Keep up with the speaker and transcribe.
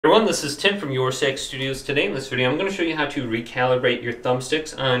Everyone, this is Tim from Your Six Studios. Today in this video I'm going to show you how to recalibrate your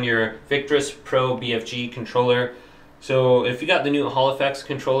thumbsticks on your Victrix Pro BFG controller. So if you got the new Hall Effects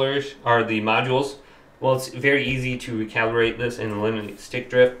controllers or the modules, well, it's very easy to recalibrate this and eliminate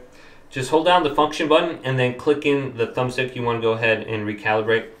stick drift. Just hold down the function button and then click in the thumbstick you want to go ahead and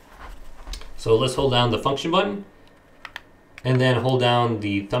recalibrate. So let's hold down the function button and then hold down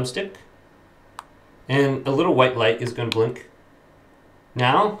the thumbstick, and a little white light is going to blink.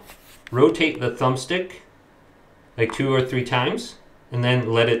 Now, rotate the thumbstick like 2 or 3 times and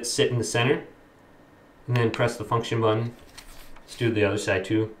then let it sit in the center. And then press the function button. Let's do the other side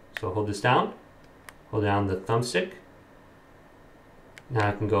too. So hold this down, hold down the thumbstick. Now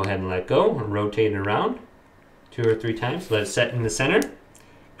I can go ahead and let go and rotate it around 2 or 3 times. Let it set in the center.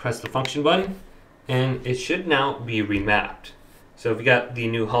 Press the function button and it should now be remapped. So if you got the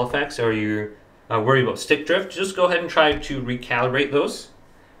new Hall Effects or you're worried about stick drift, just go ahead and try to recalibrate those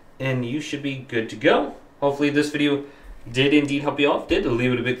and you should be good to go. Hopefully this video did indeed help you out. If it did,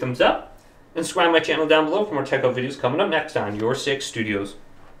 leave it a big thumbs up and subscribe to my channel down below for more tech out videos coming up next on Your Six Studios.